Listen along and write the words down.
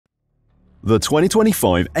The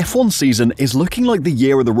 2025 F1 season is looking like the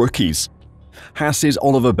year of the rookies. Haas's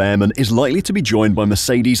Oliver Bearman is likely to be joined by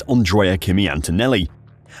Mercedes Andrea Kimi Antonelli.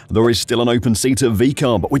 There is still an open seat at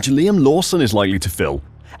VCARB, which Liam Lawson is likely to fill.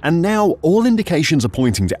 And now all indications are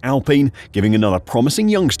pointing to Alpine giving another promising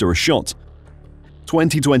youngster a shot.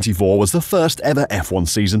 2024 was the first ever F1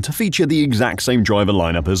 season to feature the exact same driver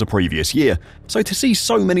lineup as a previous year, so to see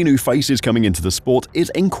so many new faces coming into the sport is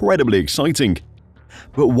incredibly exciting.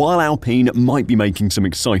 But while Alpine might be making some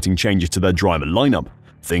exciting changes to their driver lineup,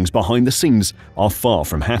 things behind the scenes are far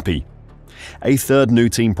from happy. A third new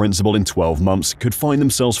team principal in 12 months could find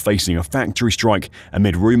themselves facing a factory strike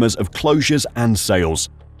amid rumours of closures and sales.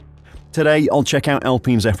 Today, I'll check out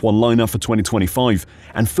Alpine's F1 lineup for 2025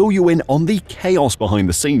 and fill you in on the chaos behind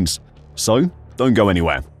the scenes. So, don't go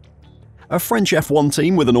anywhere. A French F1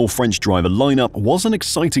 team with an all-French driver lineup was an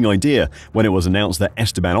exciting idea when it was announced that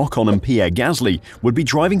Esteban Ocon and Pierre Gasly would be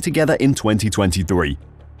driving together in 2023.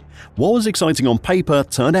 What was exciting on paper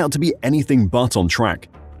turned out to be anything but on track.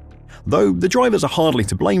 Though the drivers are hardly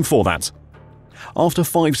to blame for that. After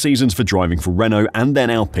 5 seasons for driving for Renault and then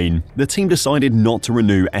Alpine, the team decided not to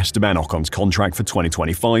renew Esteban Ocon's contract for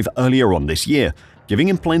 2025 earlier on this year, giving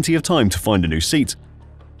him plenty of time to find a new seat.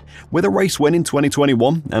 With a race win in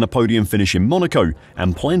 2021 and a podium finish in Monaco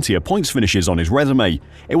and plenty of points finishes on his resume,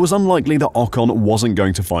 it was unlikely that Ocon wasn't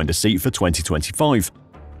going to find a seat for 2025.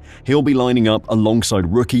 He'll be lining up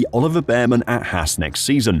alongside rookie Oliver Bearman at Haas next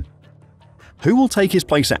season. Who will take his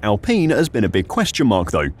place at Alpine has been a big question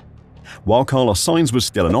mark though. While Carlos Sainz was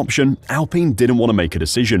still an option, Alpine didn't want to make a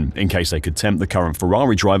decision in case they could tempt the current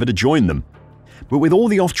Ferrari driver to join them. But with all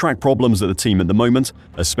the off-track problems at the team at the moment,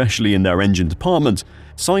 especially in their engine department,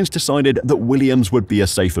 Sainz decided that Williams would be a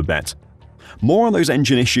safer bet. More on those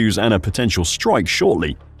engine issues and a potential strike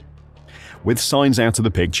shortly. With Sainz out of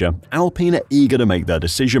the picture, Alpine are eager to make their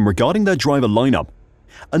decision regarding their driver lineup.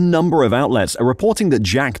 A number of outlets are reporting that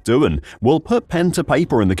Jack Doohan will put pen to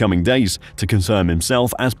paper in the coming days to confirm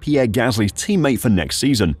himself as Pierre Gasly's teammate for next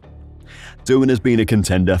season. Doohan has been a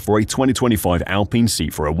contender for a 2025 Alpine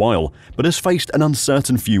seat for a while, but has faced an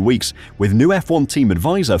uncertain few weeks with new F1 team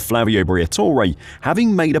advisor Flavio Briatore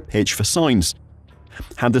having made a pitch for Sainz.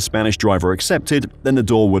 Had the Spanish driver accepted, then the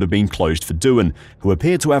door would have been closed for Doohan, who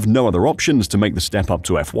appeared to have no other options to make the step up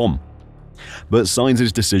to F1. But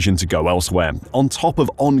Sainz's decision to go elsewhere, on top of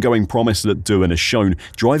ongoing promise that Doohan has shown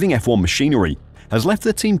driving F1 machinery, has left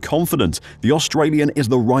the team confident the Australian is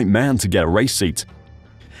the right man to get a race seat.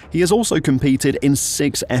 He has also competed in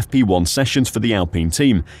 6 FP1 sessions for the Alpine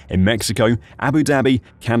team in Mexico, Abu Dhabi,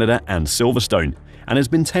 Canada and Silverstone, and has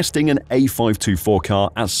been testing an A524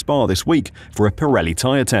 car at Spa this week for a Pirelli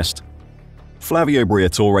tyre test. Flavio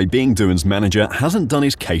Briatore, being Doohan's manager, hasn't done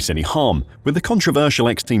his case any harm, with the controversial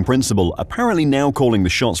ex-team principal apparently now calling the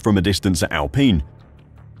shots from a distance at Alpine.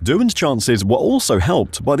 Doohan's chances were also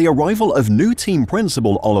helped by the arrival of new team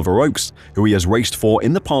principal Oliver Oakes, who he has raced for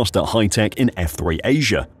in the past at Hi-Tech in F3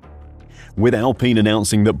 Asia. With Alpine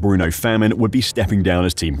announcing that Bruno Famin would be stepping down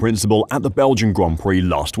as team principal at the Belgian Grand Prix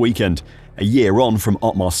last weekend, a year on from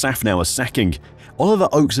Otmar Safnauer's sacking, Oliver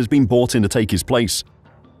Oakes has been brought in to take his place.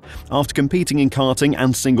 After competing in karting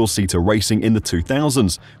and single-seater racing in the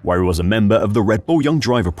 2000s, where he was a member of the Red Bull Young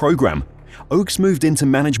Driver program, Oakes moved into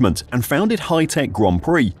management and founded Hi-Tech Grand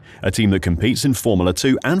Prix, a team that competes in Formula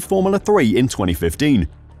 2 and Formula 3 in 2015.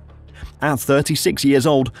 At 36 years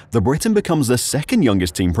old, the Briton becomes the second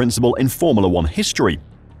youngest team principal in Formula 1 history.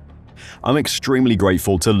 I'm extremely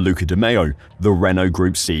grateful to Luca Di Meo, the Renault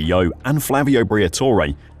Group CEO, and Flavio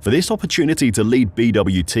Briatore for this opportunity to lead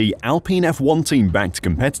BWT Alpine F1 team back to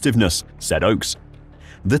competitiveness, said Oakes.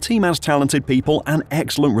 The team has talented people and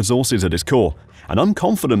excellent resources at its core, and I'm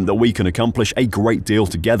confident that we can accomplish a great deal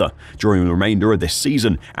together during the remainder of this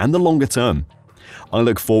season and the longer term. I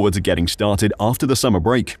look forward to getting started after the summer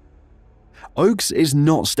break. Oakes is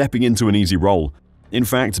not stepping into an easy role. In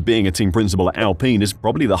fact, being a team principal at Alpine is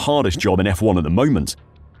probably the hardest job in F1 at the moment.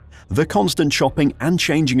 The constant chopping and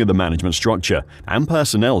changing of the management structure and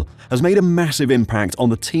personnel has made a massive impact on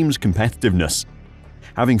the team's competitiveness.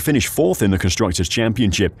 Having finished 4th in the Constructors'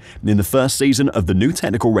 Championship in the first season of the new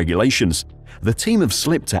technical regulations, the team have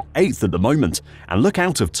slipped to 8th at the moment and look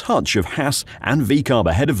out of touch of Haas and VCARB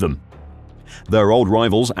ahead of them. Their old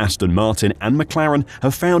rivals Aston Martin and McLaren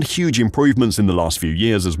have found huge improvements in the last few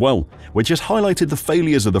years as well, which has highlighted the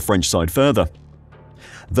failures of the French side further.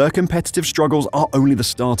 Their competitive struggles are only the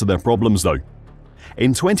start of their problems though.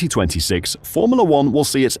 In 2026, Formula 1 will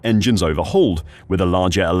see its engines overhauled, with a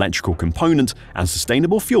larger electrical component and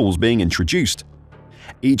sustainable fuels being introduced.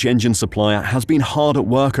 Each engine supplier has been hard at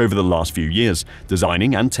work over the last few years,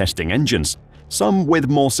 designing and testing engines, some with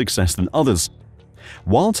more success than others.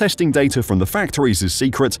 While testing data from the factories is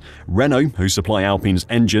secret, Renault, who supply Alpine's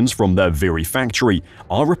engines from their Viry factory,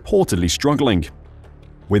 are reportedly struggling.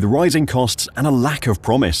 With rising costs and a lack of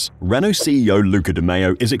promise, Renault CEO Luca De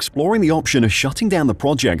Meo is exploring the option of shutting down the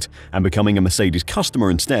project and becoming a Mercedes customer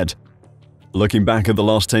instead. Looking back at the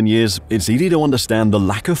last 10 years, it's easy to understand the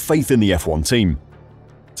lack of faith in the F1 team.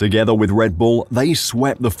 Together with Red Bull, they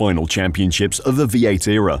swept the final championships of the V8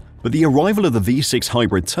 era, but the arrival of the V6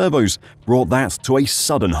 hybrid turbos brought that to a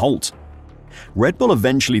sudden halt. Red Bull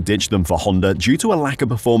eventually ditched them for Honda due to a lack of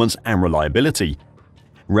performance and reliability.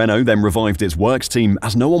 Renault then revived its works team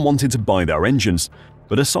as no one wanted to buy their engines,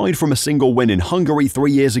 but aside from a single win in Hungary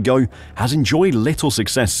 3 years ago, has enjoyed little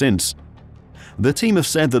success since. The team have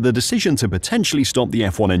said that the decision to potentially stop the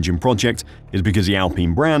F1 engine project is because the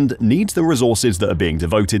Alpine brand needs the resources that are being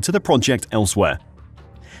devoted to the project elsewhere.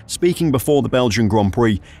 Speaking before the Belgian Grand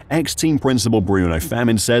Prix, ex-team principal Bruno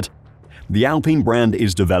Famin said, "The Alpine brand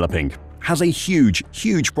is developing, has a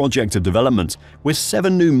huge project of development with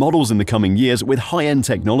 7 new models in the coming years with high-end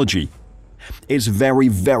technology. It's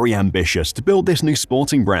very ambitious to build this new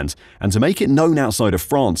sporting brand and to make it known outside of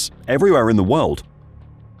France, everywhere in the world."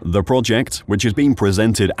 The project, which has been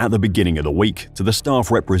presented at the beginning of the week to the staff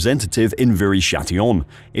representative in Viry-Châtillon,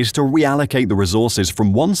 is to reallocate the resources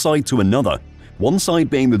from one side to another, one side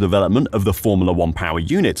being the development of the Formula 1 power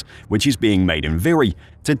unit, which is being made in Viry,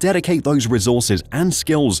 to dedicate those resources and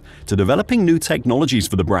skills to developing new technologies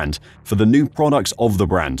for the brand, for the new products of the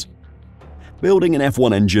brand. Building an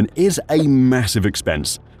F1 engine is a massive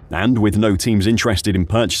expense, and with no teams interested in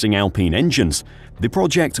purchasing Alpine engines, the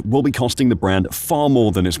project will be costing the brand far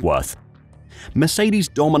more than it's worth. Mercedes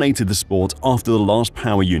dominated the sport after the last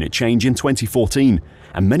power unit change in 2014,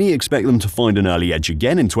 and many expect them to find an early edge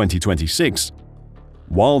again in 2026.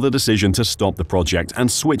 While the decision to stop the project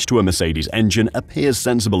and switch to a Mercedes engine appears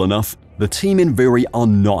sensible enough, the team in Viry are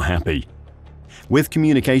not happy. With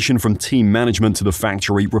communication from team management to the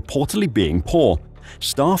factory reportedly being poor,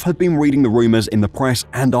 staff have been reading the rumors in the press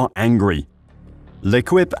and are angry.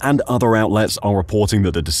 L'Equipe and other outlets are reporting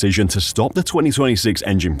that the decision to stop the 2026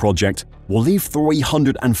 engine project will leave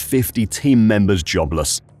 350 team members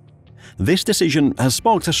jobless. This decision has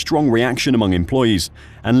sparked a strong reaction among employees,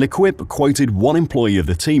 and L'Equipe quoted one employee of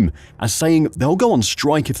the team as saying they'll go on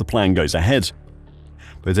strike if the plan goes ahead.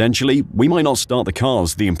 "Potentially, we might not start the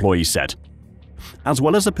cars," the employee said. As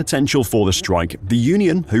well as the potential for the strike, the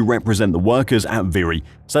union, who represent the workers at Viry,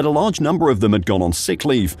 said a large number of them had gone on sick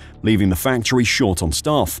leave, leaving the factory short on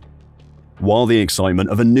staff. While the excitement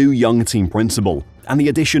of a new young team principal and the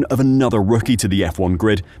addition of another rookie to the F1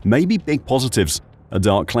 grid may be big positives, a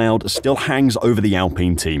dark cloud still hangs over the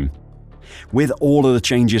Alpine team. With all of the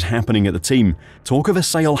changes happening at the team, talk of a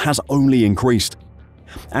sale has only increased.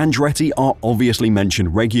 Andretti are obviously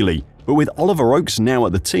mentioned regularly, but with Oliver Oakes now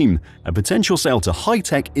at the team, a potential sale to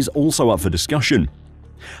Hitech is also up for discussion.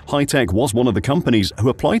 Hitech was one of the companies who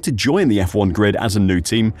applied to join the F1 grid as a new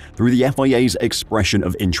team through the FIA's Expression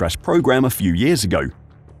of Interest program a few years ago.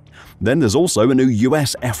 Then there's also a new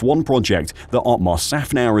US F1 project that Otmar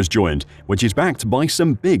Safnauer has joined, which is backed by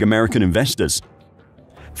some big American investors.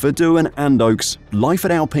 For Doohan and Oakes, life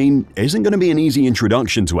at Alpine isn't going to be an easy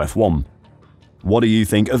introduction to F1. What do you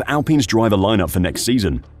think of Alpine's driver lineup for next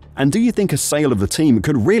season? And do you think a sale of the team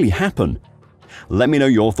could really happen? Let me know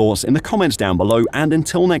your thoughts in the comments down below, and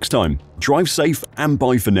until next time, drive safe and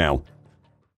bye for now.